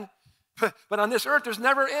heaven. But on this earth, there's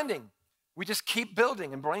never ending. We just keep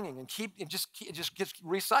building and bringing and it just gets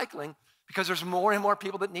recycling because there's more and more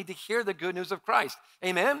people that need to hear the good news of Christ.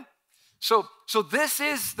 Amen? So this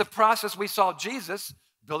is the process we saw Jesus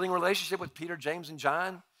building a relationship with Peter, James, and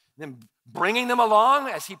John, then bringing them along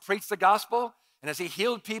as he preached the gospel and as he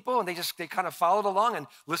healed people, and they kind of followed along and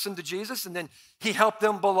listened to Jesus, and then he helped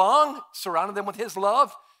them belong, surrounded them with his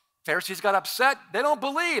love. Pharisees got upset. They don't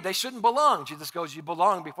believe. They shouldn't belong. Jesus goes, you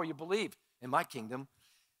belong before you believe in my kingdom.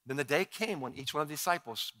 Then the day came when each one of the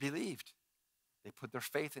disciples believed. They put their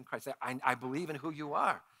faith in Christ. I believe in who you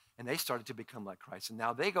are. And they started to become like Christ. And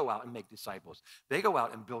now they go out and make disciples. They go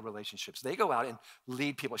out and build relationships. They go out and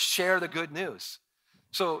lead people, share the good news.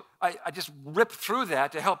 So I just ripped through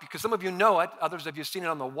that to help you, because some of you know it. Others of you have seen it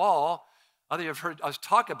on the wall. Others have heard us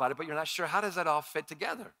talk about it, but you're not sure, how does that all fit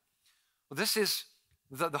together? Well, this is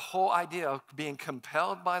the whole idea of being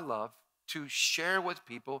compelled by love to share with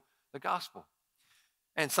people the gospel.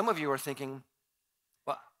 And some of you are thinking,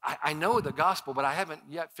 well, I know the gospel, but I haven't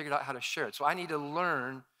yet figured out how to share it. So I need to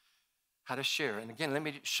learn how to share. And again, let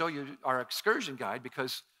me show you our excursion guide,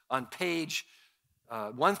 because on page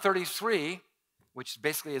 133, which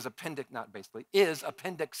basically is is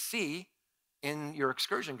Appendix C in your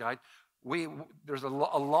excursion guide, there's a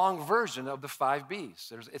long version of the 5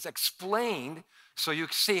 B's. It's explained so you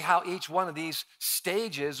see how each one of these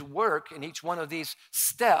stages work and each one of these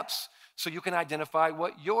steps, so you can identify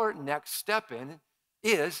what your next step in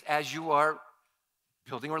is as you are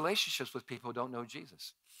building relationships with people who don't know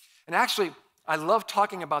Jesus. And actually, I love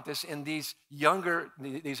talking about this in these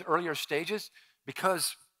earlier stages,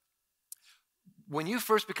 because when you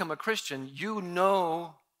first become a Christian, you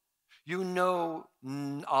know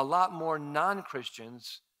a lot more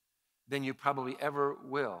non-Christians than you probably ever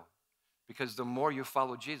will. Because the more you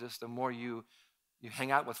follow Jesus, the more you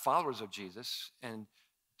hang out with followers of Jesus, and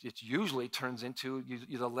it usually turns into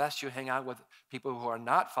the less you hang out with people who are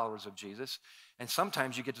not followers of Jesus. And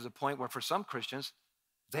sometimes you get to the point where for some Christians,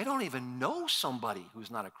 they don't even know somebody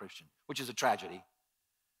who's not a Christian, which is a tragedy.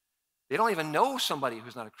 They don't even know somebody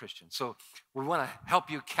who's not a Christian. So we want to help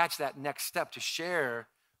you catch that next step to share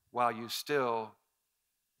while you still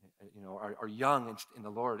are young in the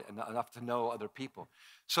Lord and enough to know other people.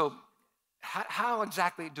 So how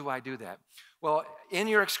exactly do I do that? Well, in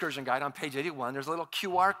your excursion guide on page 81, there's a little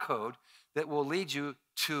QR code that will lead you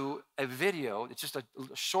to a video. It's just a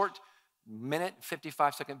short minute,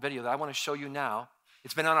 55-second video that I want to show you now.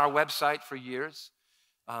 It's been on our website for years.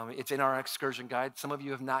 It's in our excursion guide. Some of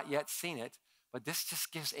you have not yet seen it, but this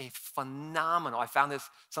just gives a phenomenal, I found this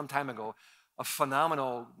some time ago, a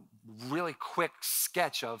phenomenal, really quick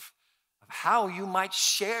sketch of how you might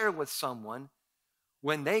share with someone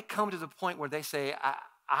when they come to the point where they say,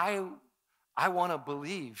 I want to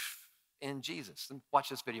believe in Jesus. Watch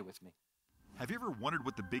this video with me. Have you ever wondered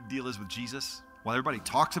what the big deal is with Jesus? Why everybody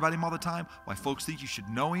talks about him all the time? Why folks think you should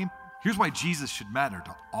know him? Here's why Jesus should matter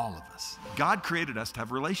to all of us. God created us to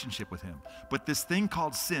have a relationship with him, but this thing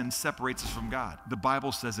called sin separates us from God. The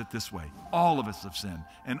Bible says it this way: all of us have sinned,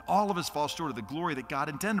 and all of us fall short of the glory that God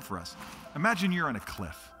intended for us. Imagine you're on a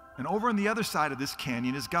cliff, and over on the other side of this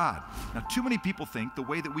canyon is God. Now, too many people think the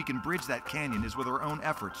way that we can bridge that canyon is with our own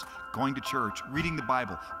efforts, going to church, reading the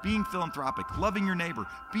Bible, being philanthropic, loving your neighbor,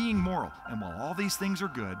 being moral. And while all these things are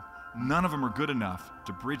good, none of them are good enough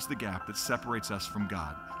to bridge the gap that separates us from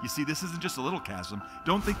God. You see, this isn't just a little chasm.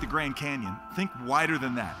 Don't think the Grand Canyon. Think wider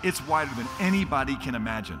than that. It's wider than anybody can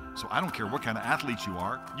imagine. So I don't care what kind of athlete you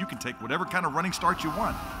are. You can take whatever kind of running start you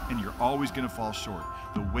want, and you're always going to fall short.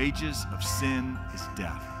 The wages of sin is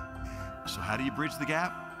death. So how do you bridge the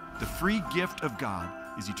gap? The free gift of God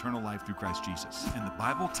is eternal life through Christ Jesus. And the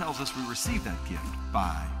Bible tells us we receive that gift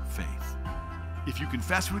by faith. If you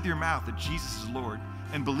confess with your mouth that Jesus is Lord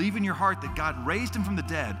and believe in your heart that God raised him from the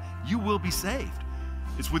dead, you will be saved.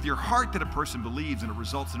 It's with your heart that a person believes and it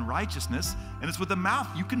results in righteousness, and it's with the mouth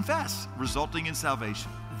you confess, resulting in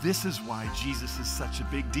salvation. This is why Jesus is such a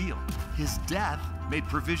big deal. His death made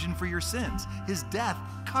provision for your sins. His death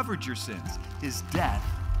covered your sins. His death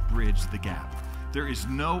bridged the gap. There is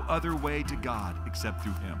no other way to God except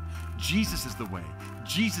through him. Jesus is the way,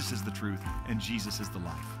 Jesus is the truth, and Jesus is the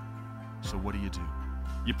life. So what do?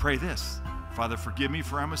 You pray this: Father, forgive me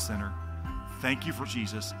for I'm a sinner. Thank you for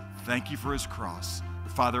Jesus. Thank you for his cross.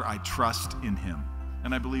 Father, I trust in him.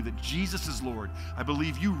 And I believe that Jesus is Lord. I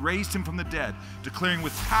believe you raised him from the dead, declaring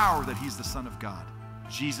with power that he's the Son of God.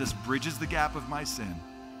 Jesus bridges the gap of my sin,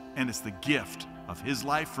 and it's the gift of his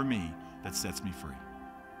life for me that sets me free.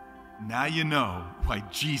 Now you know why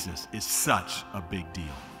Jesus is such a big deal.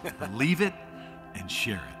 Believe it and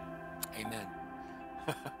share it. Amen.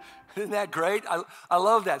 Isn't that great? I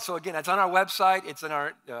love that. So again, it's on our website. It's in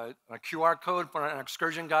our QR code for our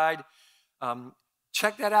excursion guide.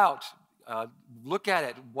 Check that out. Look at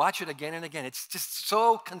it. Watch it again and again. It's just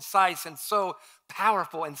so concise and so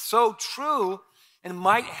powerful and so true, and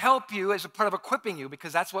might help you as a part of equipping you,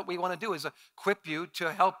 because that's what we want to do, is equip you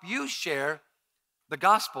to help you share the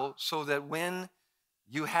gospel, so that when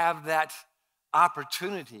you have that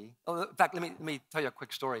opportunity. In fact, let me tell you a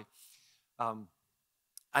quick story.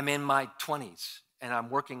 I'm in my 20s, and I'm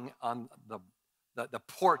working on the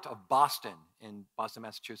port of Boston in Boston,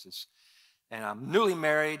 Massachusetts. And I'm newly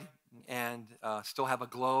married and still have a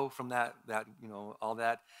glow from that all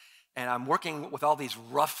that. And I'm working with all these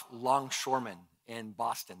rough longshoremen in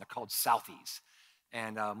Boston. They're called Southies.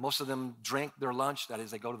 And most of them drink their lunch. That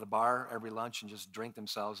is, they go to the bar every lunch and just drink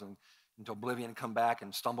themselves into oblivion and come back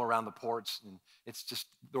and stumble around the ports. And it's just,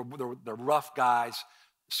 they're rough guys,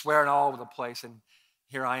 swearing all over the place. And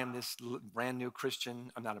here I am, this brand new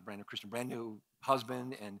Christian. I'm not a brand new Christian, brand new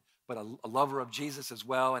husband, but a lover of Jesus as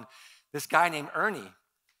well. And this guy named Ernie,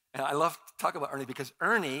 and I love to talk about Ernie because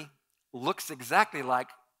Ernie looks exactly like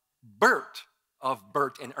Bert of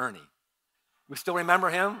Bert and Ernie. We still remember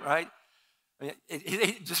him, right?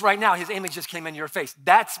 Just right now, his image just came in your face.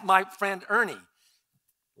 That's my friend Ernie,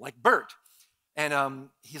 like Bert. And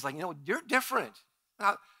he's like, you're different.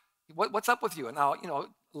 Now, what's up with you? And now,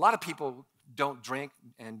 a lot of people don't drink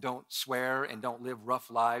and don't swear and don't live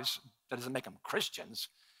rough lives. That doesn't make them Christians.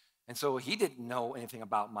 And so he didn't know anything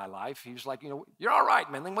about my life. He was like, you're all right,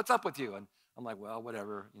 man. What's up with you? And I'm like, well,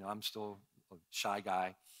 whatever. I'm still a shy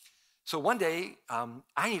guy. So one day,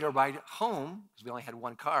 I need a ride home because we only had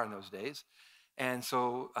one car in those days. And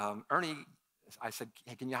so Ernie, I said,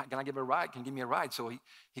 hey, can I give a ride? Can you give me a ride? So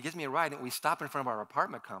he gives me a ride, and we stop in front of our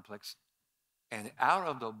apartment complex. And out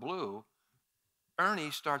of the blue,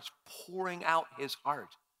 Ernie starts pouring out his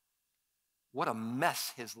heart. What a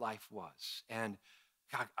mess his life was. And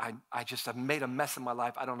God, I've made a mess of my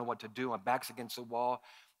life. I don't know what to do. My back's against the wall.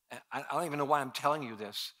 I don't even know why I'm telling you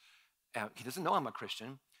this. He doesn't know I'm a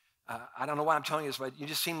Christian. I don't know why I'm telling you this, but you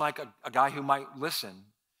just seem like a guy who might listen.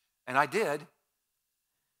 And I did.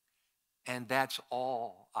 And that's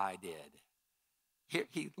all I did.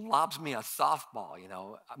 he lobs me a softball, you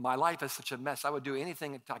know. My life is such a mess. I would do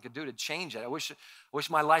anything I could do to change it. I wish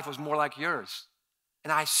my life was more like yours.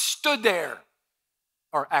 And I stood there,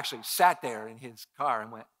 or actually sat there in his car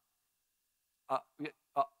and went,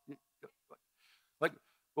 like,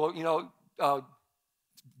 well, you know, I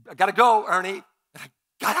got to go, Ernie. And I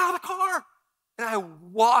got out of the car and I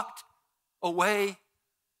walked away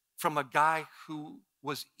from a guy who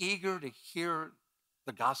was eager to hear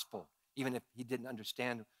the gospel, even if he didn't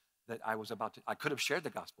understand that I could have shared the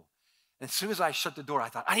gospel. And as soon as I shut the door, I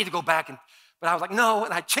thought, I need to go back. But I was like, no.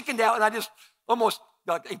 And I chickened out and I just almost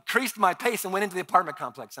increased my pace and went into the apartment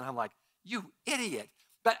complex. And I'm like, you idiot.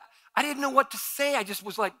 But I didn't know what to say. I just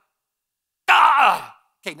was like, ah!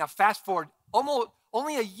 Okay, now fast forward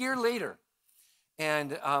only a year later.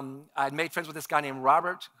 And I'd made friends with this guy named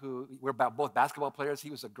Robert, who we're both basketball players.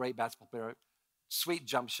 He was a great basketball player, sweet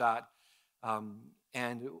jump shot.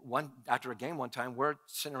 And after a game one time, we're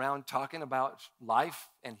sitting around talking about life,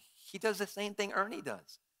 and he does the same thing Ernie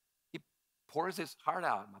does. He pours his heart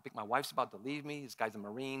out. I think my wife's about to leave me. This guy's a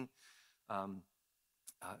Marine,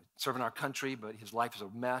 serving our country, but his life is a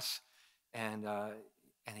mess. And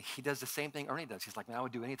he does the same thing Ernie does. He's like, man, I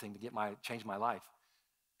would do anything to change my life.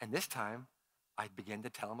 And this time, I began to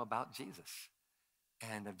tell him about Jesus.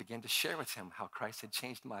 And I began to share with him how Christ had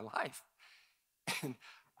changed my life. And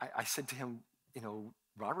I said to him, you know,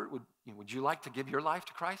 Robert, would you like to give your life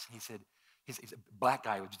to Christ? And he said, he's a black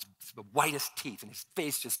guy with just the whitest teeth, and his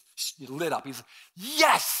face just lit up. He's like,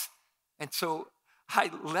 yes! And so I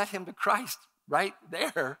led him to Christ right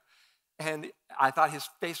there. And I thought his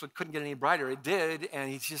face couldn't get any brighter. It did, and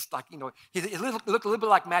he's just like, you know, he looked a little bit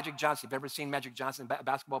like Magic Johnson. If you've ever seen Magic Johnson, a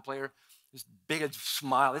basketball player, this big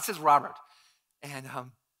smile. This is Robert. And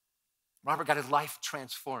Robert got his life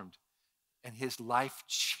transformed, and his life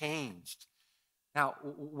changed. Now,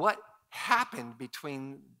 what happened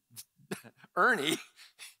between Ernie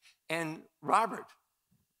and Robert?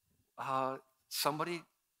 Somebody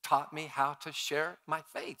taught me how to share my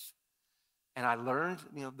faith. And I learned,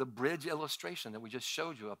 you know, the bridge illustration that we just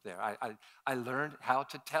showed you up there. I learned how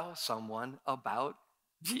to tell someone about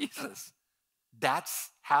Jesus. That's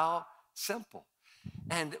how simple.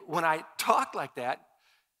 And when I talk like that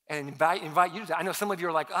and invite you to, I know some of you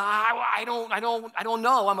are like, I don't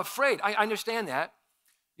know, I'm afraid. I understand that.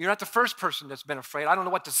 You're not the first person that's been afraid. I don't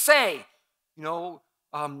know what to say. You know,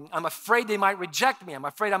 I'm afraid they might reject me. I'm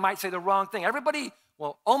afraid I might say the wrong thing.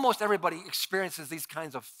 Almost everybody experiences these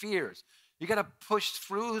kinds of fears. You got to push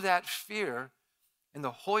through that fear, and the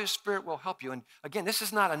Holy Spirit will help you. And again, this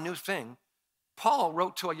is not a new thing. Paul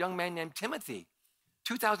wrote to a young man named Timothy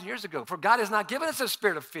 2,000 years ago, for God has not given us a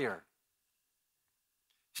spirit of fear.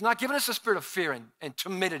 He's not given us a spirit of fear and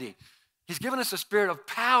timidity. He's given us a spirit of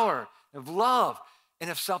power, of love, and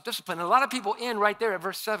of self-discipline. And a lot of people end right there at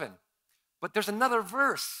verse 7. But there's another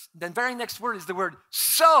verse. The very next word is the word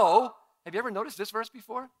so. Have you ever noticed this verse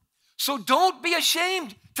before? So don't be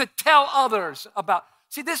ashamed to tell others about.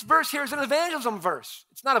 See, this verse here is an evangelism verse.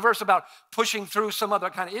 It's not a verse about pushing through some other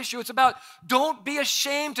kind of issue. It's about don't be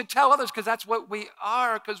ashamed to tell others, because that's what we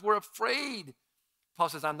are, because we're afraid. Paul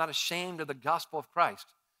says, I'm not ashamed of the gospel of Christ.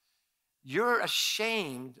 You're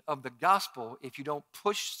ashamed of the gospel if you don't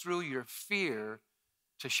push through your fear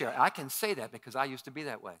to share. I can say that because I used to be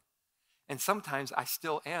that way. And sometimes I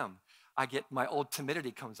still am. I get my old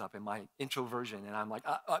timidity comes up in my introversion, and I'm like,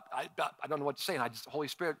 I don't know what to say. And Holy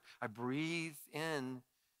Spirit, I breathe in,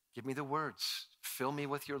 give me the words, fill me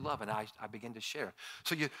with your love, and I begin to share.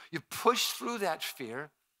 So you push through that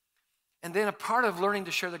fear, and then a part of learning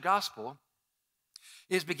to share the gospel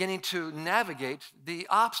is beginning to navigate the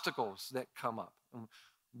obstacles that come up.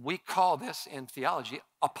 We call this in theology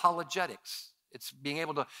apologetics. It's being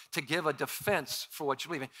able to give a defense for what you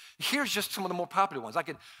believe in. Here's just some of the more popular ones.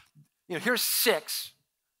 Here's 6.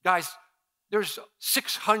 Guys, there's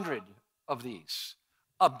 600 of these.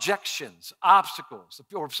 Objections, obstacles.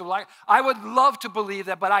 So I would love to believe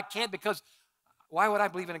that, but I can't, because why would I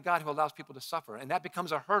believe in a God who allows people to suffer? And that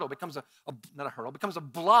becomes a hurdle, becomes becomes a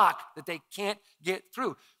block that they can't get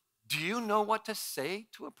through. Do you know what to say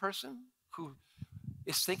to a person who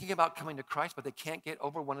is thinking about coming to Christ, but they can't get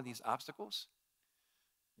over one of these obstacles?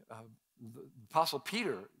 The Apostle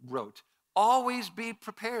Peter wrote, always be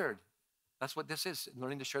prepared. That's what this is,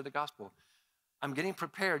 learning to share the gospel. I'm getting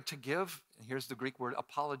prepared to give, and here's the Greek word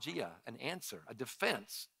apologia, an answer, a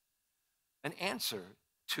defense, an answer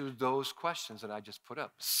to those questions that I just put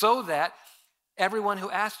up, so that everyone who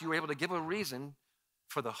asks you are able to give a reason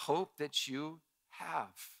for the hope that you have.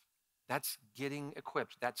 That's getting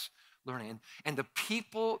equipped. That's learning. And the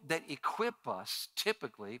people that equip us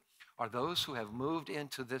typically are those who have moved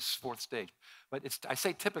into this fourth stage. But I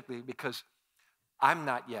say typically because I'm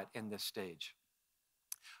not yet in this stage.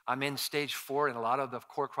 I'm in stage 4 in a lot of the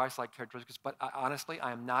core Christ-like characteristics, but honestly,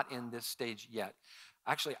 I am not in this stage yet.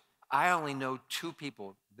 Actually, I only know 2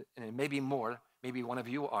 people, and it may be more, maybe one of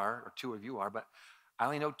you are, or 2 of you are, but I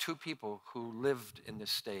only know 2 people who lived in this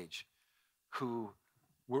stage, who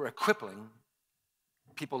were equipping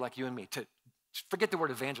people like you and me to forget the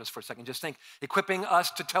word evangelist for a second, just think equipping us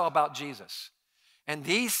to tell about Jesus. And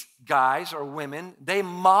these guys or women, they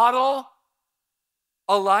model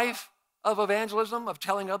a life of evangelism, of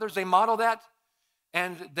telling others. They model that,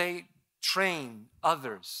 and they train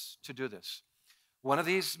others to do this. One of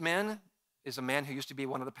these men is a man who used to be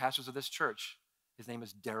one of the pastors of this church. His name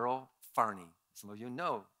is Daryl Farney. Some of you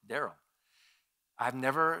know Daryl. I've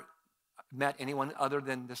never met anyone other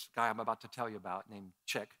than this guy I'm about to tell you about named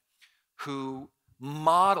Chick, who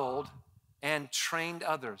modeled and trained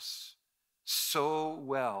others so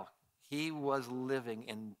well. He was living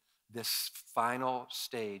in this final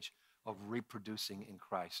stage of reproducing in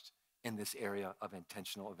Christ in this area of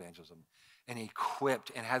intentional evangelism. And he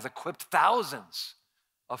equipped and has equipped thousands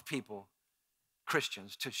of people,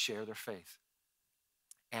 Christians, to share their faith.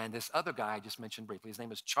 And this other guy I just mentioned briefly, his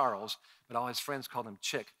name is Charles, but all his friends called him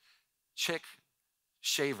Chick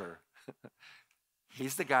Shaver.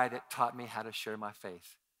 He's the guy that taught me how to share my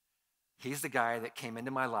faith. He's the guy that came into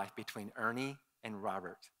my life between Ernie and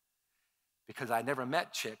Robert. Because I never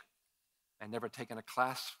met Chick and never taken a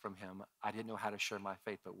class from him, I didn't know how to share my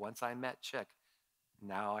faith. But once I met Chick,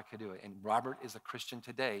 now I could do it. And Robert is a Christian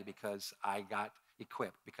today because I got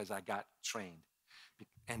equipped, because I got trained.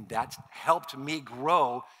 And that's helped me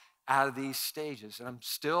grow out of these stages. And I'm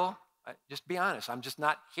still, just be honest, I'm just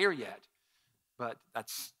not here yet. But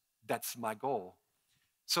that's my goal.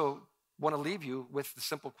 So I want to leave you with the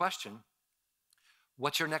simple question,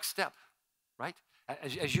 what's your next step, right?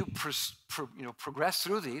 As you progress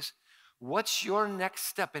through these, what's your next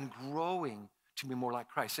step in growing to be more like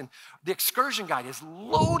Christ? And the excursion guide is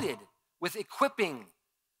loaded with equipping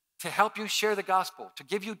to help you share the gospel, to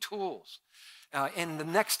give you tools. In the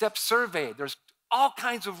next step survey, there's all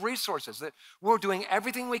kinds of resources that we're doing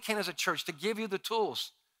everything we can as a church to give you the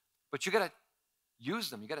tools. But you got to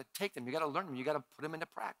use them, you got to take them, you got to learn them, you got to put them into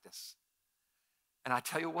practice. And I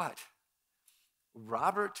tell you what,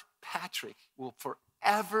 Robert Patrick will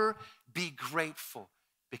forever be grateful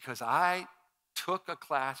because I took a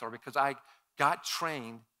class or because I got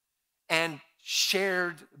trained and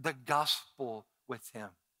shared the gospel with him.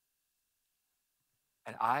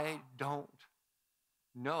 And I don't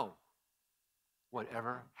know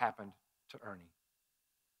whatever happened to Ernie.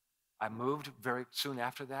 I moved very soon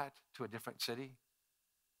after that to a different city,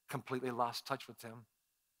 completely lost touch with him.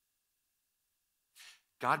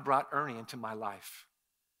 God brought Ernie into my life.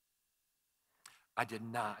 I did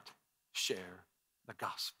not share the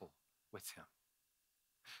gospel with him.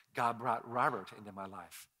 God brought Robert into my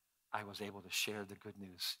life. I was able to share the good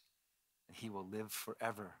news, and he will live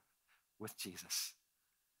forever with Jesus.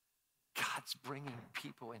 God's bringing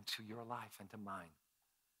people into your life, into mine.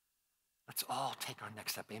 Let's all take our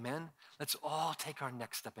next step, amen? Let's all take our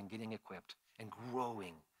next step in getting equipped and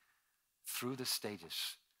growing through the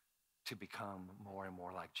stages to become more and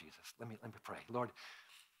more like Jesus. Let me pray. Lord,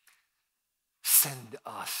 send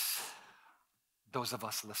us, those of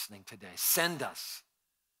us listening today, send us,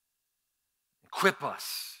 equip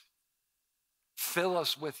us, fill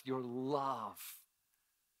us with your love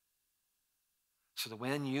so that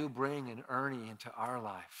when you bring an Ernie into our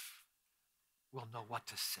life, we'll know what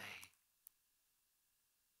to say.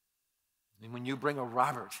 And when you bring a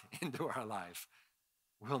Robert into our life,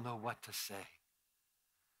 we'll know what to say.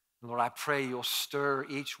 Lord, I pray you'll stir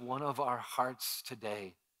each one of our hearts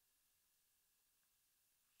today,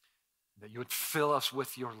 that you would fill us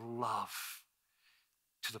with your love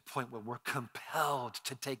to the point where we're compelled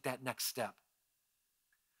to take that next step.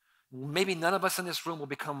 Maybe none of us in this room will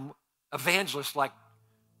become evangelists like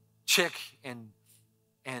Chick and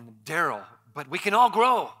Daryl, but we can all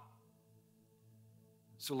grow.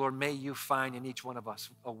 So Lord, may you find in each one of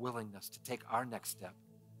us a willingness to take our next step.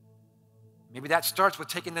 Maybe that starts with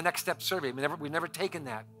taking the next step survey. We've never taken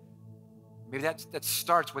that. Maybe that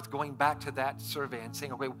starts with going back to that survey and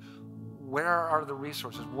saying, okay, where are the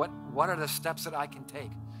resources? What are the steps that I can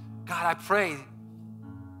take? God, I pray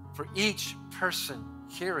for each person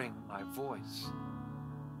hearing my voice,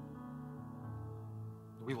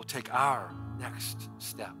 we will take our next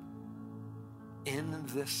step in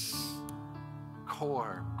this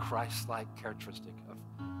core Christ-like characteristic of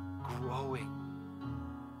growing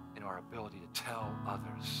in our ability to tell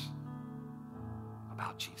others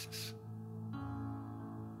about Jesus.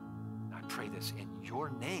 pray this in your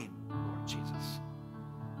name, Lord.